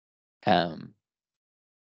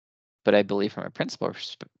 But I believe from a principle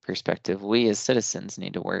perspective, we as citizens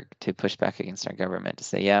need to work to push back against our government to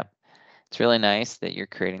say, yeah, it's really nice that you're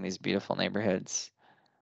creating these beautiful neighborhoods,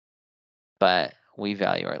 but we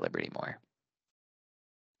value our liberty more.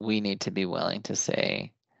 We need to be willing to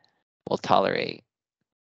say, we'll tolerate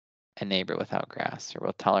a neighbor without grass, or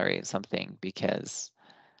we'll tolerate something because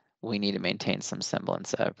we need to maintain some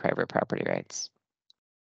semblance of private property rights.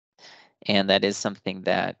 And that is something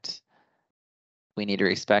that we need to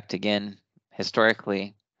respect. Again,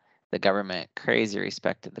 historically, the government crazy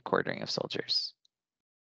respected the quartering of soldiers.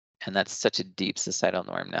 And that's such a deep societal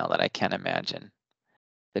norm now that I can't imagine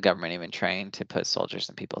the government even trying to put soldiers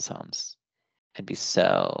in people's homes. It'd be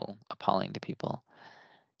so appalling to people.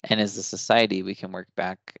 And as a society, we can work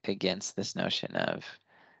back against this notion of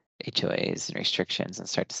HOAs and restrictions and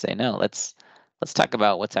start to say, no, let's talk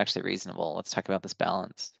about what's actually reasonable. Let's talk about this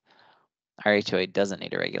balance. Our HOA doesn't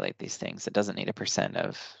need to regulate these things. It doesn't need a percent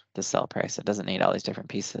of the sell price. It doesn't need all these different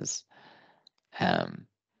pieces.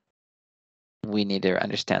 We need to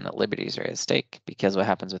understand that liberties are at stake, because what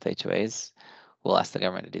happens with HOAs, we'll ask the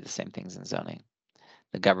government to do the same things in zoning.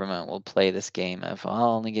 The government will play this game of, well, I'll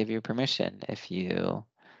only give you permission if you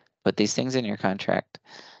put these things in your contract.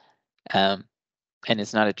 And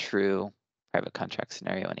it's not a true private contract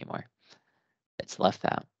scenario anymore. It's left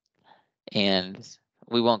that. And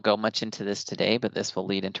we won't go much into this today, but this will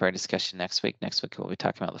lead into our discussion next week. Next week, we'll be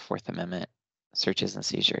talking about the Fourth Amendment, searches and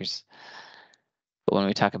seizures. But when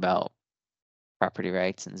we talk about property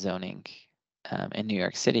rights and zoning in New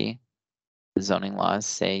York City, the zoning laws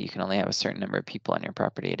say you can only have a certain number of people on your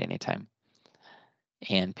property at any time.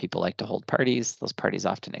 And people like to hold parties. Those parties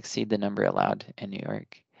often exceed the number allowed in New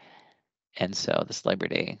York. And so this Labor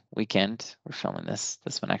Day weekend, we're filming this.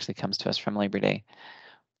 This one actually comes to us from Labor Day.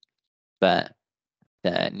 But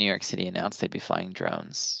the New York City announced they'd be flying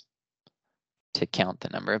drones to count the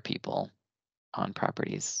number of people on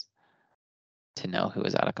properties to know who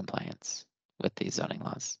is out of compliance with these zoning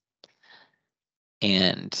laws.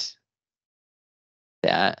 And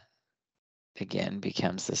that, again,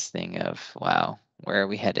 becomes this thing of, wow, where are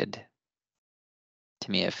we headed?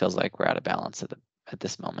 To me, it feels like we're out of balance at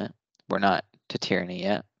this moment. We're not to tyranny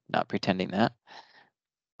yet, not pretending that,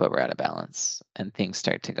 but we're out of balance, and things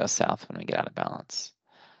start to go south when we get out of balance.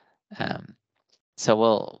 So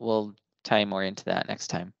we'll tie more into that next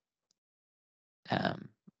time.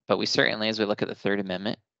 But we certainly, as we look at the Third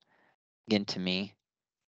Amendment, again, to me,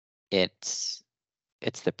 it's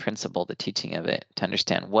the principle, the teaching of it, to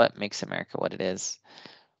understand what makes America what it is.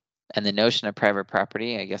 And the notion of private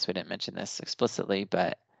property, I guess we didn't mention this explicitly,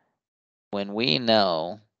 but when we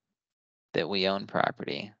know that we own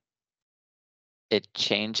property, it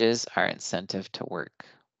changes our incentive to work.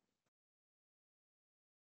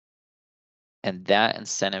 And that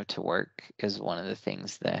incentive to work is one of the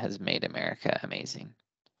things that has made America amazing.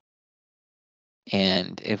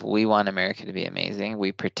 And if we want America to be amazing,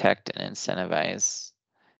 we protect and incentivize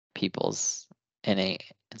people's innate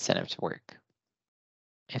incentive to work.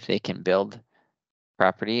 If they can build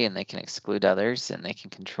property and they can exclude others and they can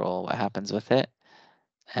control what happens with it,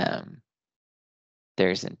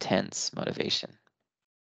 there's intense motivation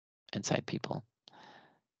inside people.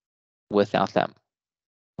 Without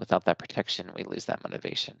that protection, we lose that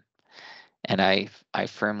motivation. And I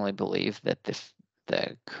firmly believe that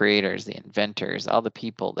the creators, the inventors, all the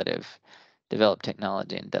people that have developed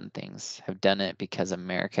technology and done things have done it because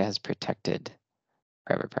America has protected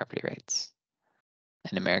private property rights.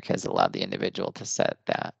 And America has allowed the individual to set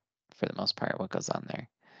that, for the most part, what goes on there.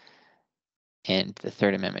 And the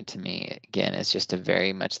Third Amendment, to me, again, is just a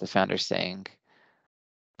very much the founders saying,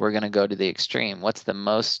 we're going to go to the extreme. What's the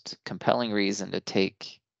most compelling reason to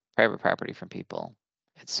take private property from people?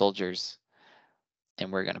 It's soldiers.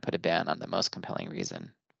 And we're going to put a ban on the most compelling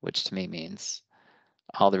reason, which to me means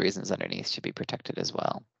all the reasons underneath should be protected as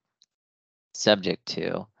well, subject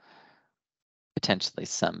to potentially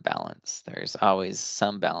some balance. There's always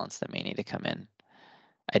some balance that may need to come in.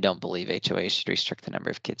 I don't believe HOA should restrict the number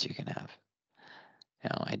of kids you can have.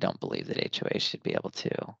 I don't believe that HOA should be able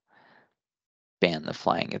to ban the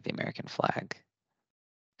flying of the American flag.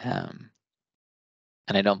 And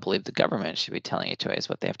I don't believe the government should be telling HOAs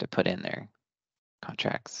what they have to put in their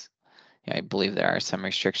contracts. I believe there are some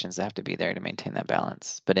restrictions that have to be there to maintain that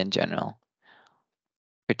balance. But in general,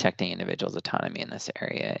 protecting individuals' autonomy in this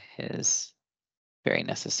area is very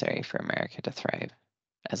necessary for America to thrive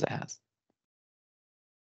as it has.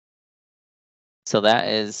 So that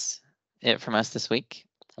is it from us this week.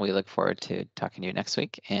 We look forward to talking to you next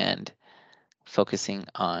week and focusing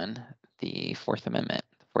on the Fourth Amendment.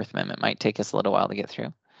 The Fourth Amendment might take us a little while to get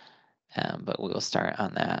through, but we will start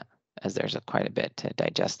on that, as there's quite a bit to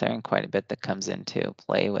digest there and quite a bit that comes into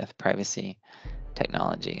play with privacy,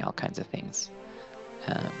 technology, all kinds of things.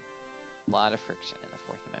 A lot of friction in the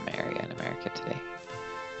Fourth Amendment area in America today.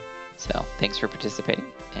 So thanks for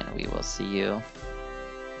participating, and we will see you,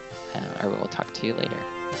 or we will talk to you later.